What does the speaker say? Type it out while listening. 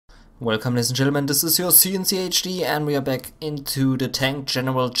Welcome, ladies and gentlemen, this is your cncHD and we are back into the Tank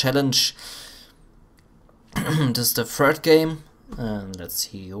General Challenge. This is the third game, and let's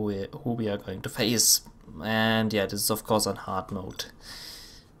see who we are going to face. And yeah, this is of course on hard mode.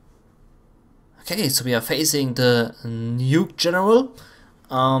 Okay, so we are facing the Nuke General.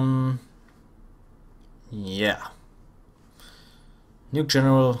 Yeah. Nuke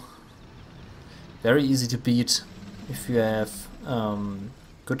General, very easy to beat if you have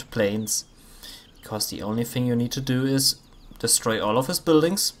good planes, because the only thing you need to do is destroy all of his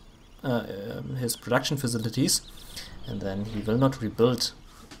buildings, his production facilities, and then he will not rebuild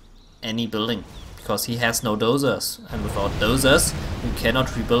any building, because he has no dozers, and without dozers you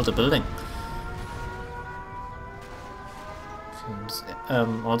cannot rebuild a building.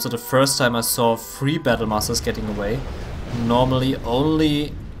 And, also the first time I saw 3 battle masters getting away. Normally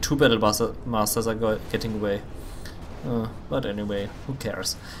only 2 battle masters are getting away. But anyway, who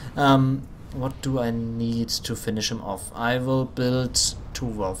cares? What do I need to finish him off? I will build 2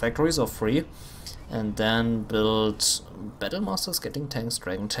 war factories or 3, and then build battle masters getting tanks,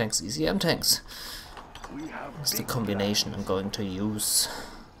 dragon tanks, ECM tanks. That's the combination I'm going to use.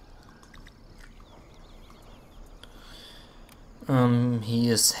 He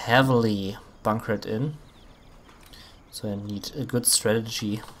is heavily bunkered in, so I need a good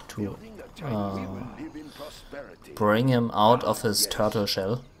strategy to bring him out of his turtle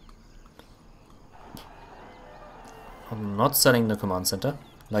shell. I'm not selling the command center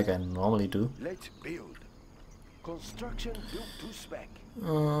like I normally do. Let's build. Construction built to spec.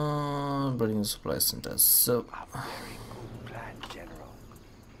 Building the supply center. So A very good plan, General.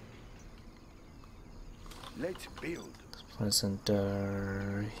 Let's build. supply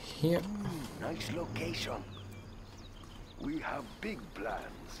center here. Nice location. We have big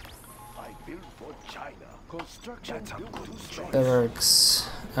plans. I built for China. Construction built to spec. Barracks,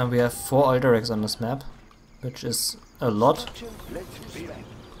 and we have 4 oil barracks on this map, which is a lot, Let's build.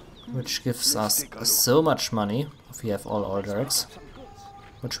 which gives us so much money if we have all oil barracks,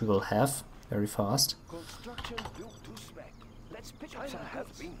 which we will have very fast. Construction built to spec. Let's pick up some has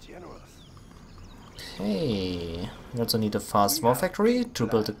been generous. Okay, we also need a fast war factory to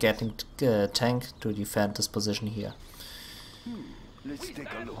build a Gatling tank to defend this position here. Let's take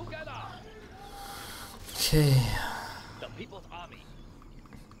a look. Okay,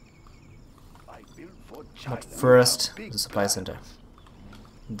 I built for China. but first the supply center,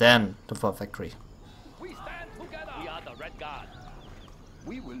 then the war factory. We stand together. We are the Red Guard.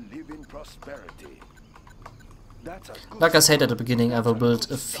 We will live in prosperity. That's a good Like I said at the beginning, I will build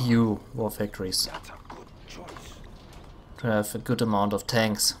a few war factories That's a good choice. to have a good amount of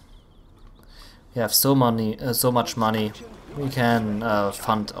tanks. We have so much money. We can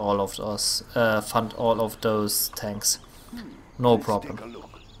fund all of those tanks. No problem. Take a look.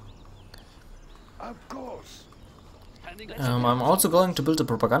 Of course. I'm also going to build a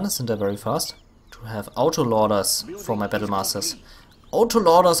propaganda center very fast to have auto loaders for my battle masters. Auto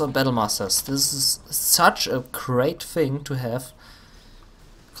loaders on battle masters. This is such a great thing to have,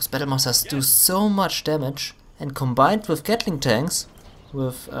 because battle masters do so much damage, and combined with Gatling tanks,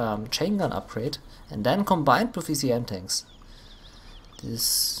 with chain gun upgrade, and then combined with ECM tanks.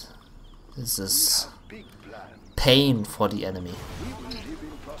 This is Big plan. pain for the enemy. We will live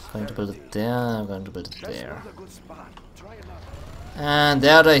in prosperity. Going to build it there, I'm going to build it That's there. not a good spot. Try another. And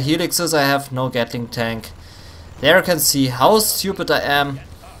there are the helixes. I have no Gatling tank. There you can see how stupid I am.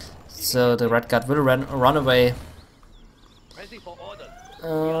 So the Red Guard will run away. Ready for orders.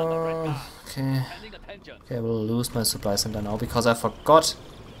 Okay. Paying attention. Okay, I will lose my supply center now because I forgot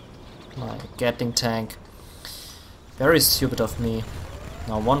my Gatling tank. Very stupid of me.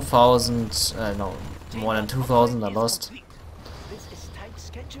 Now 1,000, no, more than 2,000 I lost. This is tight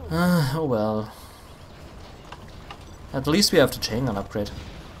schedule. Oh well. At least we have the chain gun upgrade.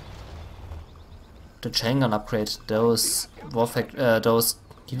 The chain gun upgrade, those those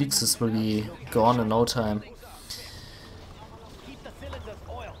helixes will be gone in no time. Keep the cylinders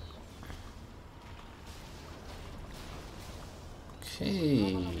oil.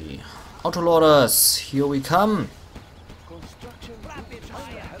 Okay, autoloaders, here we come. Construction built to spec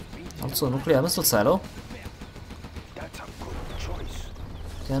has been Also a nuclear missile silo. That's a good choice.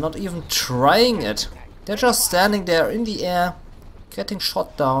 They're not even trying it. They're just standing there in the air, getting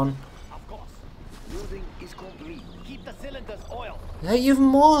shot down. Of course. Building is complete. Keep the cylinders oil. Yeah, even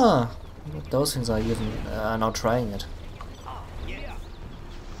more. Those things are even not trying it. Yeah.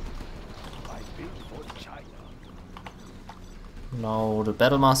 I built for China. No, the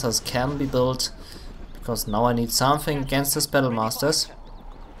battle masters can be built, because now I need something against these battle masters.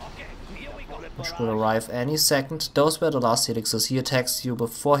 Okay. Here we go. which will arrive any second. Those were the last helixes. He attacks you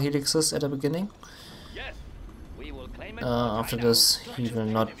with 4 helixes at the beginning. Yes. We will claim it. After this, he will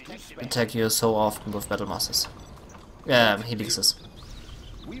not attack you so often with battle masses. Helixes.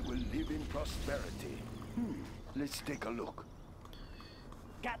 We will live in prosperity. Let's take a look.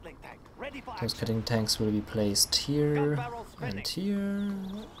 Gatling tank ready for Those action. getting tanks will be placed here and here.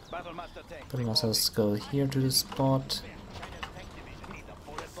 Battle master tank. Battle masses go here to the spot.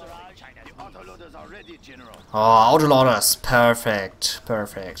 The autoloaders are ready, General. Oh, autoloaders! Perfect,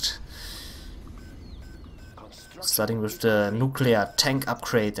 perfect. Starting with the nuclear tank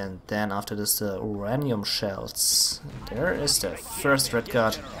upgrade, and then after this the uranium shells. And there is the first red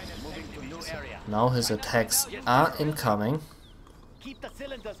guard. Now his attacks are incoming. Keep the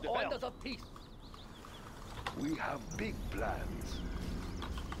cylinders oil. Of peace. We have big plans.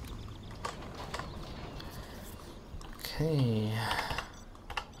 Okay.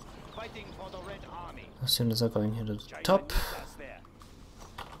 Fighting for the Red Army. As soon as I'm going here to the top, That's there.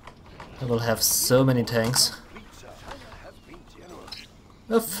 I will have so many tanks. China has been generous.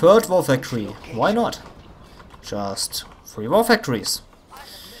 A third war factory. Why not? Just 3 war factories.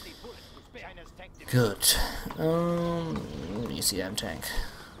 Good. ECM tank.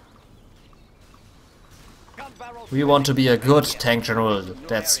 Gun barrels. We want to be a good tank general.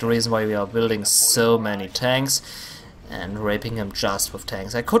 That's the reason why we are building so many tanks and raping him just with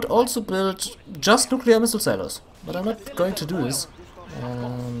tanks. I could also build just nuclear missile silos, but I'm not going to do this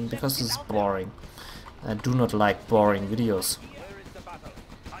because it's boring. I do not like boring videos. Where is the battle?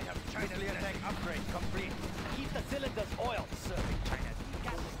 I have nuclear tank upgrade complete. Keep the cylinders oil. Serving China.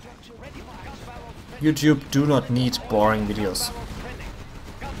 Gas extraction ready for gun barrels. YouTube do not need boring videos.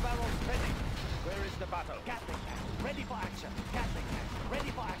 Gun barrels spinning. Where is the battle? Gatling tank ready for action. Gatling tank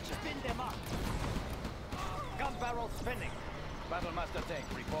ready for action. Spin them up. Gun barrels spinning. Battle master tank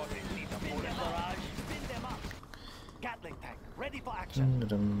reporting. Spin them up. Spin them up. Gatling tank ready for action.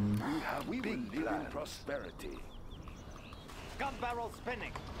 We have big plans. Prosperity. Gun barrels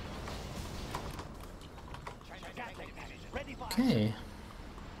spinning. Gatling tank ready for action. Okay.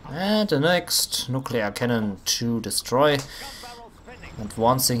 And the next nuclear cannon to destroy. Gun barrels spinning.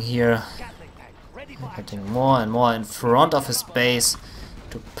 Advancing here, Gatling tank ready for action. getting more and more in front of his base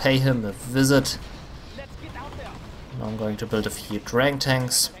to pay him a visit. Let's get out there. Now I'm going to build a few Drang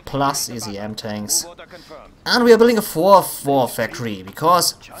tanks plus ECM tanks. Order confirmed. And we are building a 4th war factory,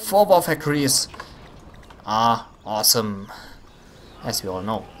 because 4 war factories are awesome, as we all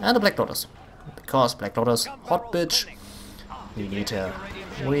know. And the Black Lotus, because Black Lotus, hot bitch, we need her.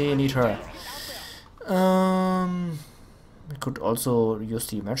 We need her. We could also use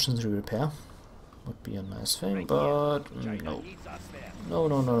the emergency repair. Would be a nice thing, but no.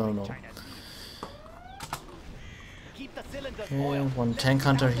 No. Keep the cylinders Okay, oil. one tank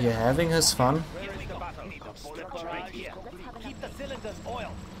hunter here having his fun. Where is the battle? Right here. Keep the cylinders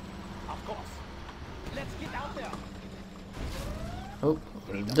oil. Of course. Let's get out there. Oh,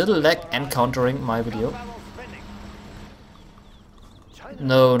 little lag encountering my video. Barrels spinning.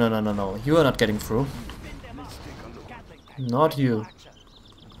 No. You are not getting through. Spin them up. Gatling tank Not you. action.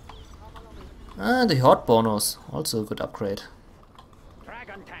 And the hot bonus, also a good upgrade.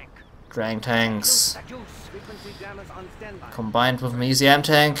 Dragon tank. Drang tanks Juice. Frequency jammers on standby. combined with an ECM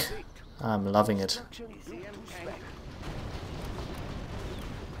tank. I'm loving it.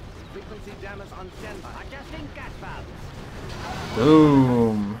 Frequency jammers on standby. Adjusting gas valves.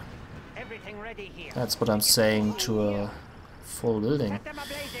 Boom. Everything ready here. That's what I'm saying to a full building. Set them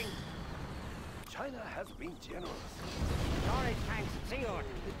ablazing. China has been generous. Storage tanks sealed.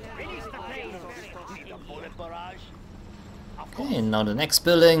 Release the flames. Need a bullet barrage. Of course. Okay, now the next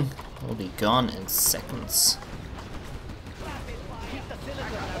building will be gone in seconds. Keep the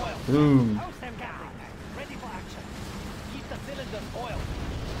cylinders oil. Boom. House them Gatling tank. Ready for action. Keep the cylinders oil.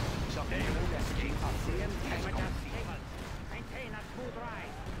 Maintain a smooth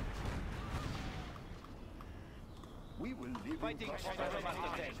ride. We will live in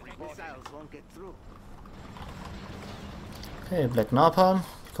prosperity. Missiles won't get through. Okay, Black Napalm,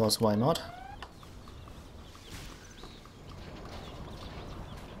 because why not?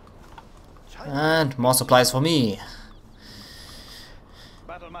 And more supplies for me.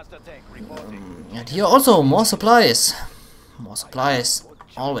 Battlemaster tank reporting. And here also more supplies. More supplies,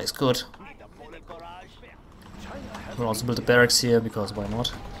 always good. Need a bullet barrage. We'll also build a barracks here, because why not?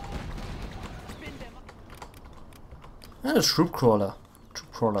 Spin them up. And a troop crawler.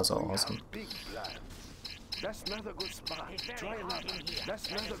 Troop crawlers are awesome. Big plans. That's not a good spot. Try another. That's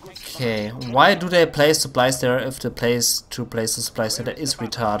not a good spot. Okay, why do they place supplies there if the place to place the supplies there is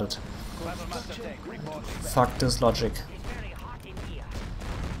retarded? Battlemaster tank reporting. Fuck this logic. It's very hot in here.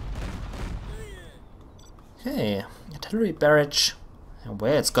 Okay, artillery barrage. And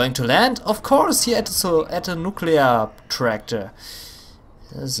where it's going to land? Of course, here at a nuclear tractor.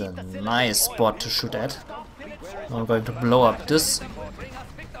 This is a nice spot to shoot at. I'm going to blow up this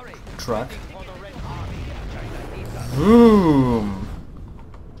truck. Boom!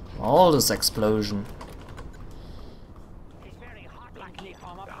 All this explosion.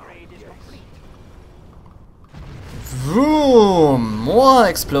 Boom! More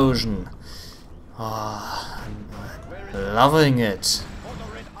explosion. Ah, I'm loving it.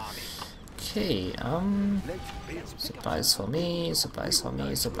 Okay, supplies for me, supplies for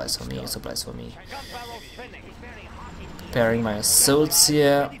me, supplies for me, supplies for me. Preparing my assaults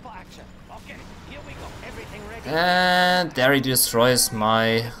here. And there he destroys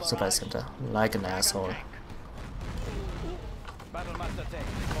my supply center, like an asshole. Battlemaster tank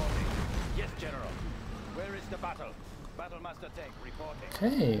reporting. Yes, General. Where is the battle? Battlemaster tank reporting.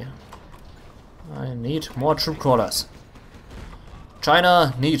 Okay. I need more troop crawlers.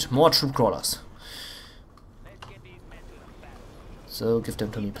 China need more troop crawlers. So give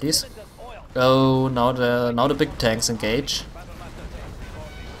them to me, please. Oh, now the big tanks engage.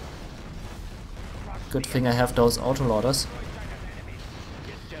 Good thing I have those autoloaders.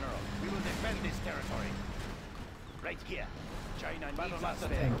 Yes, General. We will defend this territory. Right here. China needs us.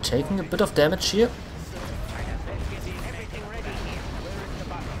 I'm taking a bit of damage here. Everything ready here. Where is the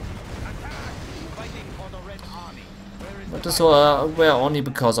battle? Attack! Fighting for the Red Army. Where is But this were only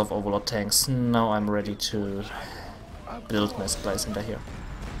because of overload tanks. Now I'm ready to build my supply center here.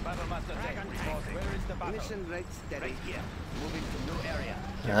 Battlemaster tank reporting? Where is the battle? Mission right steady. Right here. Moving to new area.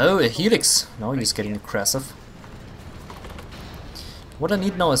 Oh, a helix. Now he's getting aggressive. What I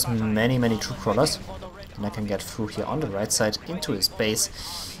need now is many troop crawlers. And I can get through here on the right side into his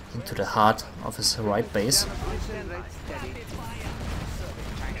base, into the heart of his right base. Mission right steady.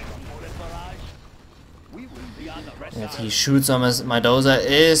 And he shoots on my dozer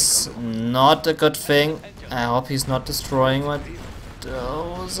is not a good thing. I hope he's not destroying my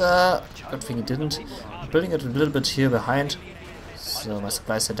dozer. Good thing he didn't. I'm building it a little bit here behind, so my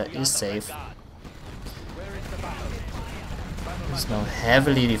supply center is safe. He's now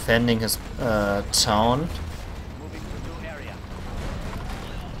heavily defending his town. Moving to new area.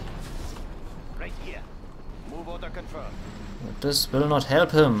 Right here. Move order confirmed. But this will not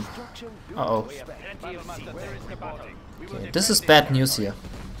help him. Uh-oh. Battlemaster, where is the battle? We will Okay, defend this is bad news here.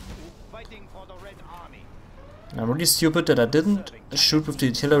 Fighting for the Red Army. I'm really stupid that I didn't shoot with the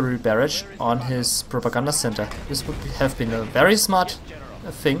artillery barrage on his propaganda center. This would have been a very smart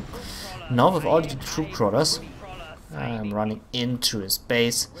thing. Now with all the troop crawlers, I'm running into his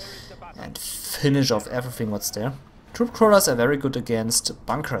base and finish off everything what's there. Troop crawlers are very good against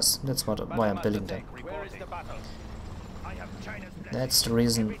bunkers. That's why I'm building them. Where is the battle? I have China's That's the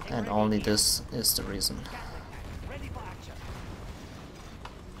reason, and only this is the reason. ready for action.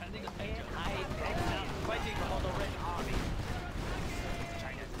 Fighting for the Red Army.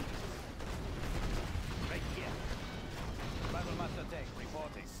 China's right here. Battlemaster tank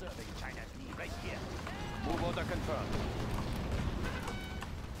reporting. Serving China's need. Right here. Move order confirmed.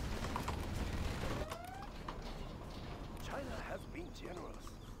 China has been generous.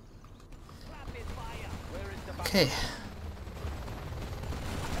 Rapid fire. Where is the battle? Okay.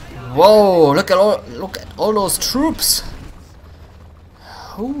 Whoa! Look at all those troops!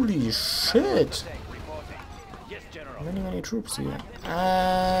 Holy shit! Tank reporting. Yes, General. Many troops here.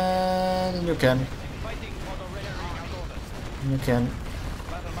 And you can. Fighting for the Red Army orders. You can.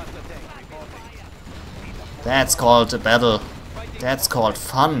 Battlemaster tank reporting. That's called a battle. That's called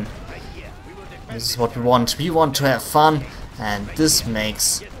fun. Right here. We will defend This is what we want. We want to have fun, and this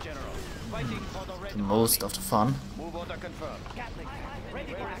makes Yes, General. Fighting for the Red the most of the fun. Move order confirmed.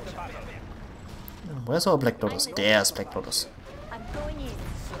 Ready for action. Where's our Black Lotus? There's Black Lotus. I'm going in.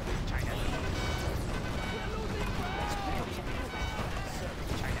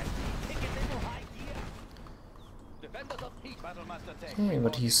 Defenders of peace. Battlemaster tank. Okay,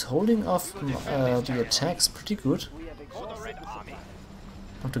 but he's holding off the attacks pretty good. For the Red Army. I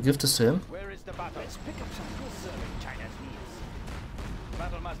have to give this to him. Where is the battle? Let's pick up some good serving China's needs.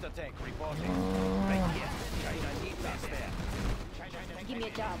 Battlemaster tank reporting. Right here. China needs us there. Give me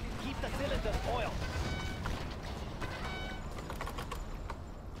a job. Keep the cylinders oiled.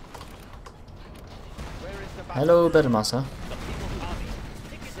 Where is the battle? Hello, Battlemaster.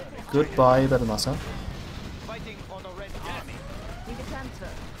 Goodbye, Battlemaster. Fighting for the Red Army. Need a transfer.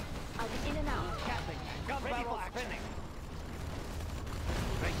 I'll be in and out. Captain, gun barrel spinning.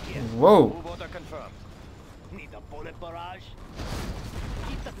 Right here. Whoa! Move order confirmed. Need a bullet barrage?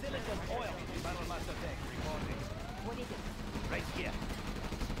 Keep the cylinders oiled. Battlemaster tank reporting. What is it? Right here.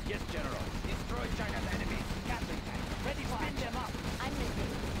 Yes, General. Destroy China's enemies. Gatling tank. Ready for spin them up. I'm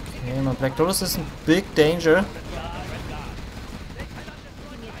listening. Okay, my Black Lotus is in big danger.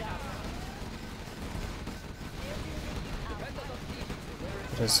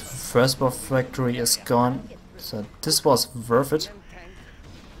 His first bar factory is gone, so this was worth it.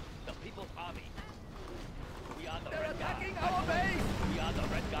 The People's Army. We are the Red Guard. Our base. We are the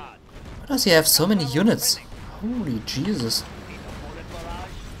Red Guard. Why does he have so many units? Holy Jesus. Bullet barrage.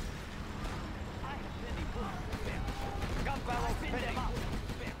 Gun barrel spinning.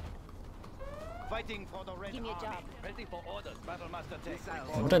 Fighting for the Red Give me a Army. job. Ready for orders. Battlemaster tank.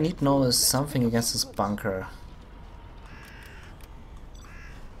 What I need now is something against this bunker.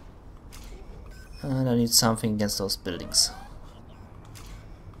 And I need something against those buildings.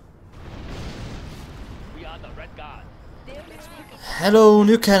 We are the Red Guard. Hello,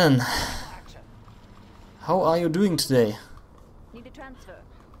 Nuke Cannon. How are you doing today? Need a transfer.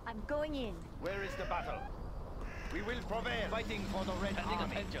 I'm going in. Where is the battle? We will prevail. Fighting for the Red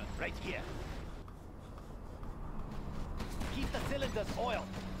Army. Right here. Keep the cylinders oiled.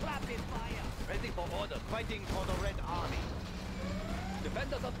 Clap in fire. Ready for orders. Fighting for the Red Army.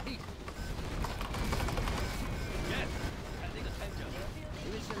 Defenders of peace. Yes. Sending attention.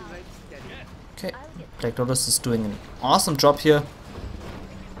 Mission rate steady. Yes. Okay, Black Lotus is doing an awesome job here.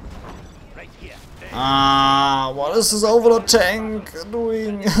 Right here. Ah, what is this Overlord tank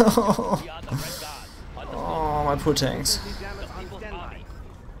doing? We are the Red Guard. Oh, my poor tanks. The People's Army.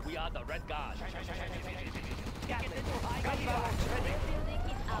 We are the Red Guard.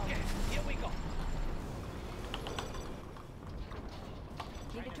 Here we go.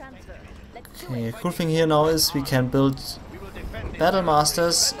 Need a transfer. Let's do Okay, it. cool thing here now is we can build We will defend Battle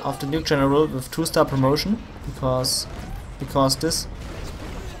Masters of the Nuke General with 2-star promotion because this.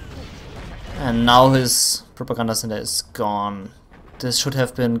 And now his propaganda center is gone. This should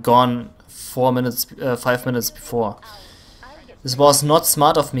have been gone 5 minutes before. This was not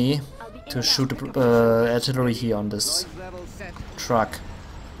smart of me to shoot artillery here on this truck.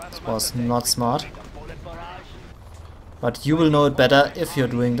 This was not smart. bullet barrage. But you will know it better if you're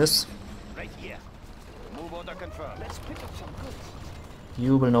doing this. Right here. Move order confirmed. Let's pick up some goods.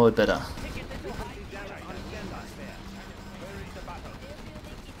 You will know it better. Where is the battle?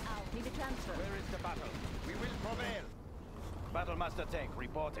 Need a transfer. Where is the battle? We will prevail. Battlemaster tank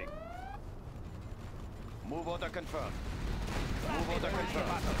reporting. Move order confirmed. Move order confirmed.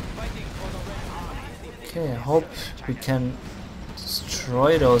 Fighting for the Red Army. Okay, I hope we can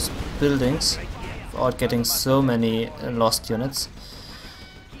destroy those buildings without getting so many lost units.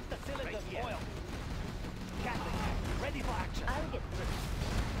 Keep the cylinders oiled. Gatling tank ready for action. I'll get through.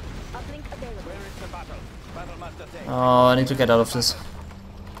 Uplink available. Where is the battle? Battlemaster tank. Oh, I need to get out of this.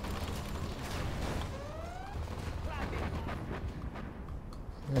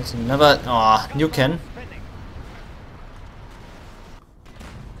 Let's never. Oh, you can. Spending.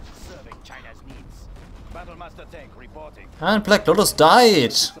 Serving China's needs. Battlemaster tank reporting. And Black Lotus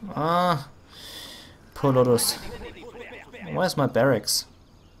died. Ah, poor Lotus. Where's my barracks?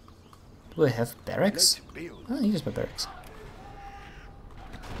 Do I have barracks? Ah, here's my barracks.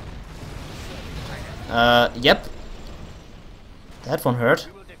 Yep. That one hurt.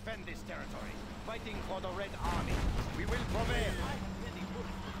 We will defend this territory. Fighting for the Red Army. We will prevail.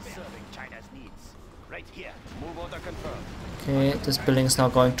 Serving China's needs. Right here. Move order confirmed. Okay, this building is now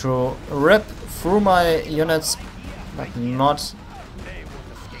going to rip through my units, but not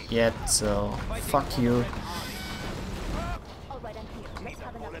yet, so fuck you. All right, I'm here. Let's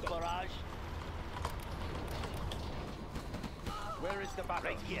have an Bullet update. barrage. Where is the battle?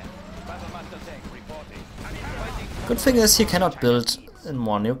 Right here. Battlemaster tank reporting. Fighting for Good thing is he cannot build in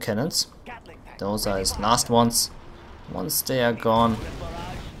more new cannons. Gatling tank. Those are his last ones. Once they are gone,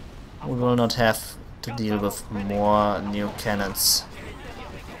 we will not have to deal with more new cannons.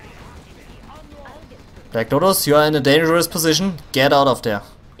 Black Lotus, you are in a dangerous position. Get out of there.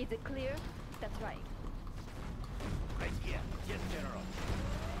 Is it clear? That's right. Right here. Yes, General.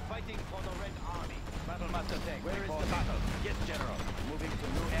 Fighting for the Red Army. Battlemaster tank. Where is the battle? Yes, General. Moving to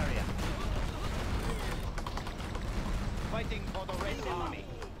new area. Fighting for the Red Army.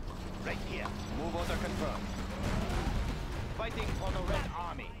 Right here. Move order confirmed. Fighting for the Red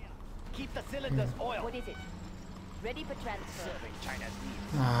Army. Keep the cylinders oiled. What is it? Ready for transfer. Serving China's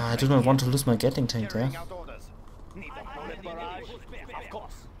needs. Ah, I do not want to lose my Gatling tank there. Carrying out orders. Need a bullet barrage. Of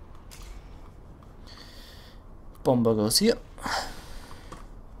course. Bomber goes here.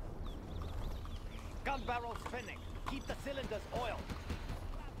 Gun barrel spinning. Keep the cylinders oiled.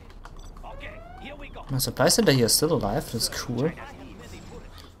 Okay, here we go. My supply center here is still alive. That's cool.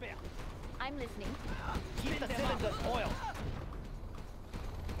 I'm listening. Keep the cylinders oiled.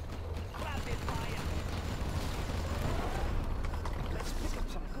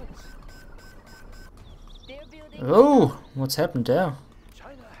 Oh, what's happened there?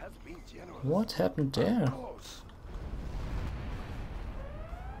 China has been generous. What happened there? Course.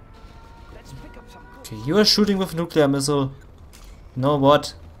 Let's pick up some goods. Okay, you are shooting with a nuclear missile. You know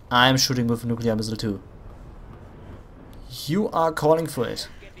what? I'm shooting with a nuclear missile too. You are calling for it.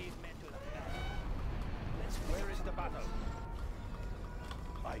 Where is the battle?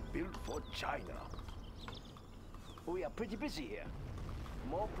 I built for China. We are pretty busy here.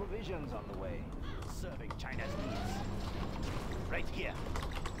 More provisions on the way. Serving China's needs. Right here.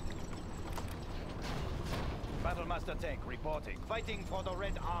 Battlemaster tank reporting. Fighting for the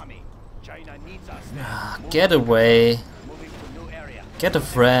Red Army. China needs us. Get away. Moving to new area. Get a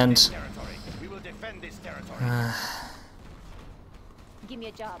friend. Territory. We will defend this territory. Give me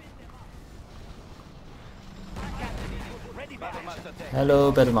a job. Ready for Battlemaster tank.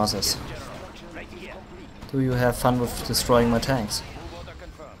 Hello, Battlemasters. General. Right here. Do you have fun with destroying my tanks? Move order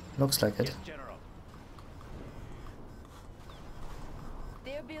confirmed. Looks like it. General.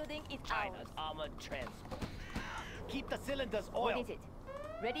 Their building is China's ours. armored transport. Keep the cylinders What oiled. is it?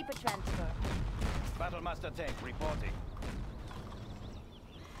 Ready for transfer. Battlemaster tank reporting.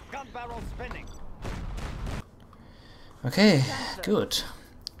 Gun barrel spinning. Okay, good.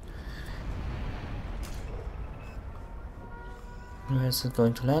 Where is it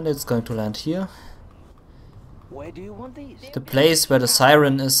going to land? It's going to land here. Where do you want these? The place where the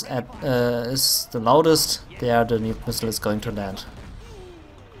siren is at is the loudest. There, the nuke missile is going to land.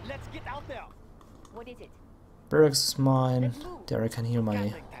 Let's get out there. What is it? Barracks is mine. There I can heal my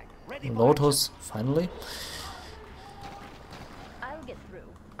Gatling tank. Ready for Lotus finally. I'll get through.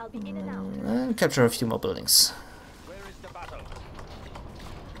 I'll be in and out. And capture a few more buildings. action. Where is the battle?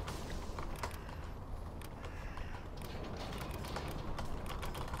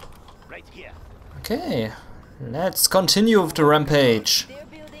 Right here. Okay, let's continue with the rampage. Their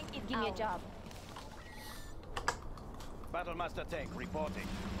building is Give me a job. Battlemaster tank reporting.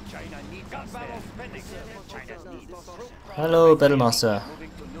 China needs us there. Spending. China's needs. Hello, Battlemaster.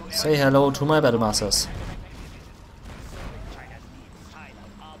 Moving to new Say hello to my Battlemasters. China's needs. China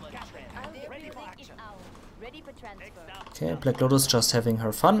armored transport. Their Ready for building is action. ours. Ready for transfer. Okay, Black Lotus just having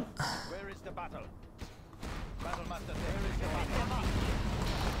her fun. Where is the battle? Battlemaster tank. Where is the battle?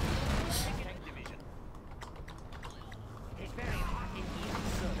 Tank division. It's very hot in here.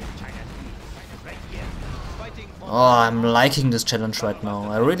 Serving China's needs. Right here. Fighting for Oh, I'm liking this challenge right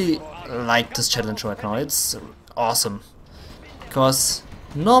now. I really like this challenge right now. It's awesome. Because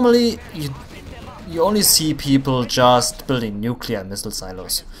normally you only see people just building nuclear missile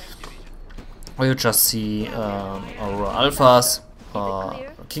silos. Or you just see Aurora Alphas or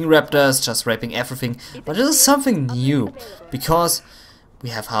King Raptors just raping everything. But this is something new. Because we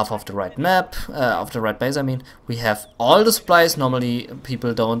have half of the right map, of the right base I mean. We have all the supplies. Normally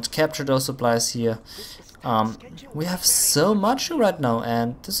people don't capture those supplies here. We have so much right now,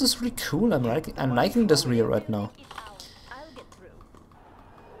 and this is really cool. I'm liking this rear right now. Is ours. I'll get through.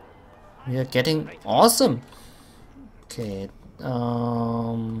 We are getting awesome. Okay.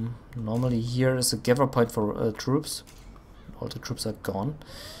 Normally here is a gather point for troops. All the troops are gone.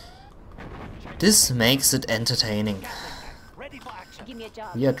 This makes it entertaining. ready for action. Give me a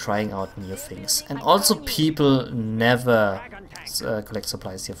job. We are trying out new things, and also people never collect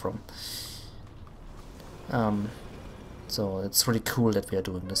supplies here from. So it's really cool that we are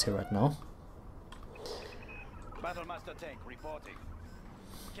doing this here right now. Battlemaster tank reporting.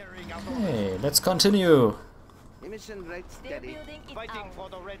 Carrying out Hey, let's continue. emission rate Their steady. building is Fighting ours. for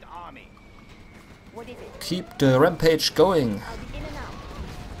the Red Army. What is it? Keep the rampage going. I'll be in and out.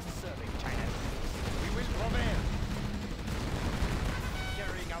 Serving China. We will prevail.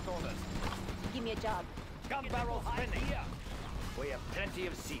 Carrying out orders. Give me a job. Gun barrel spinning. We have plenty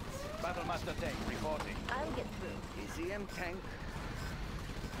of seats. Battlemaster tank reporting. I'll get through. ECM tank.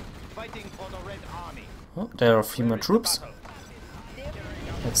 Fighting for the Red Army. Oh, there are a few more troops. Battle. Their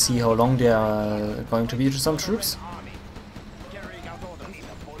building Let's see how long they are going to be to some troops. Army. Carrying out orders. Need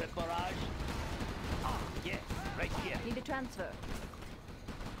a bullet barrage? Ah, yes, right here. need a transfer.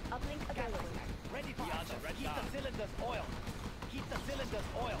 Uplink available. Ready for action. Keep the cylinders oiled. Keep the cylinders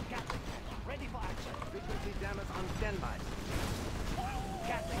oiled. Gatling. Ready for action. Frequency jammers on standby.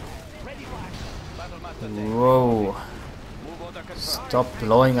 Gatling. Ready for action. Battlemaster tank. Whoa. Move order confirmed. Stop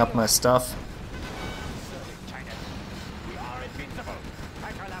blowing up my stuff. Serving China. We are invincible.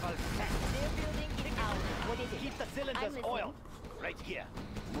 Hacker level 10. Their building is ours. What is it? Keep the I'm cylinders listening. oiled. Right here.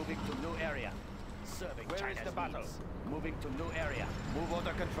 Moving to new area. Serving Where China's is the battle? Moving to new area. Move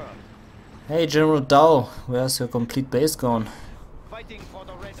order confirmed. Hey, General Dao, where's your complete base gone? Fighting for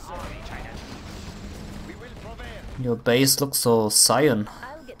the Red Army. China. We will prevail. Your base looks so cyan.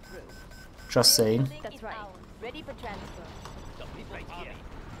 I'll get through. Just saying. That's right. Ready for transfer. The people's army.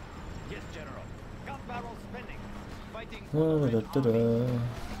 Yes, General. Gun barrel spinning. Fighting Da, for the da, Red da, Army. da.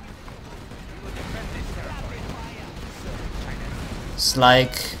 We will defend this territory. It's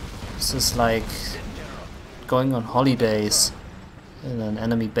like this is like going on holidays in an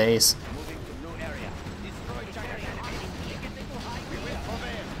enemy base. Moving to new area. Destroy China's enemy. We will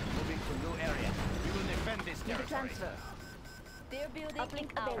prevail. Moving to new area. We will defend this Need a territory. transfer. They're building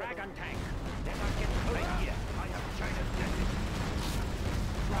Uplink available. Dragon tank. Let us get right here. I have China's message.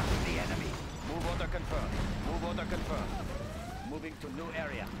 Crush the enemy. Move order confirmed. Move order confirmed. Moving to new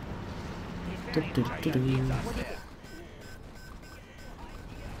area. Du, du, du, du. What is it?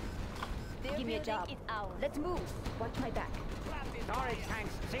 Give me a job. Let's move. Watch my back. Storage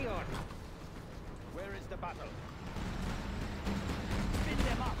tanks sealed. Where is the battle? Spin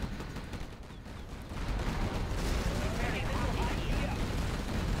them up. Preparing army here.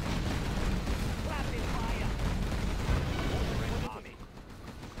 Rapid fire. Army.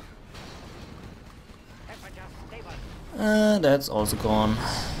 Temperature stable. That's also gone. The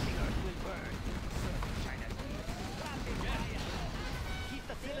earth will burn. China's rapid fire. Keep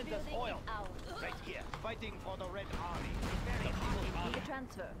the cylinders oiled. Right here. Fighting for the Red Army. The People's Need Army. a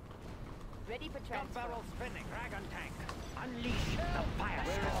transfer. Ready for Gun transfer. barrel spinning. Dragon tank. Unleash the fire.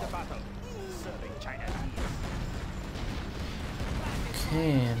 Where is the battle? Serving China's needs.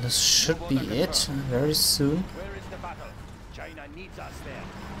 Okay, this should be it very soon. Where is the battle? China needs us there.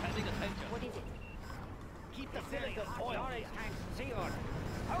 Paying attention. What is it? Keep the cylinders oiled. Storage tanks sealed.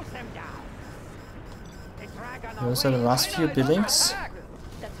 Post them down. The dragon Those are the last few buildings.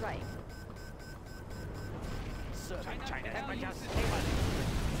 That's right. Serving China. Temperature stable.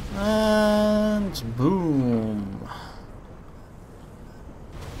 And boom.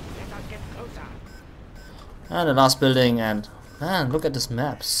 Let us get closer. And the last building, and man, look at this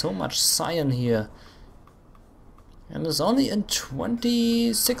map. So much cyan here. And it's only in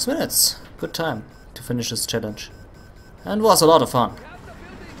 26 minutes. Good time to finish this challenge. And was a lot of fun.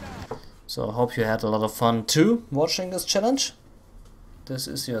 So I hope you had a lot of fun too watching this challenge. This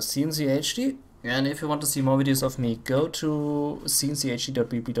is your cncHD. And if you want to see more videos of me, go to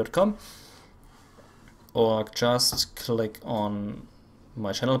cncHD.bb.com or just click on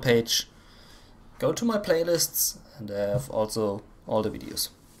my channel page. Go to my playlists and I have also all the videos.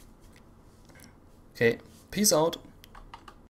 Okay, peace out.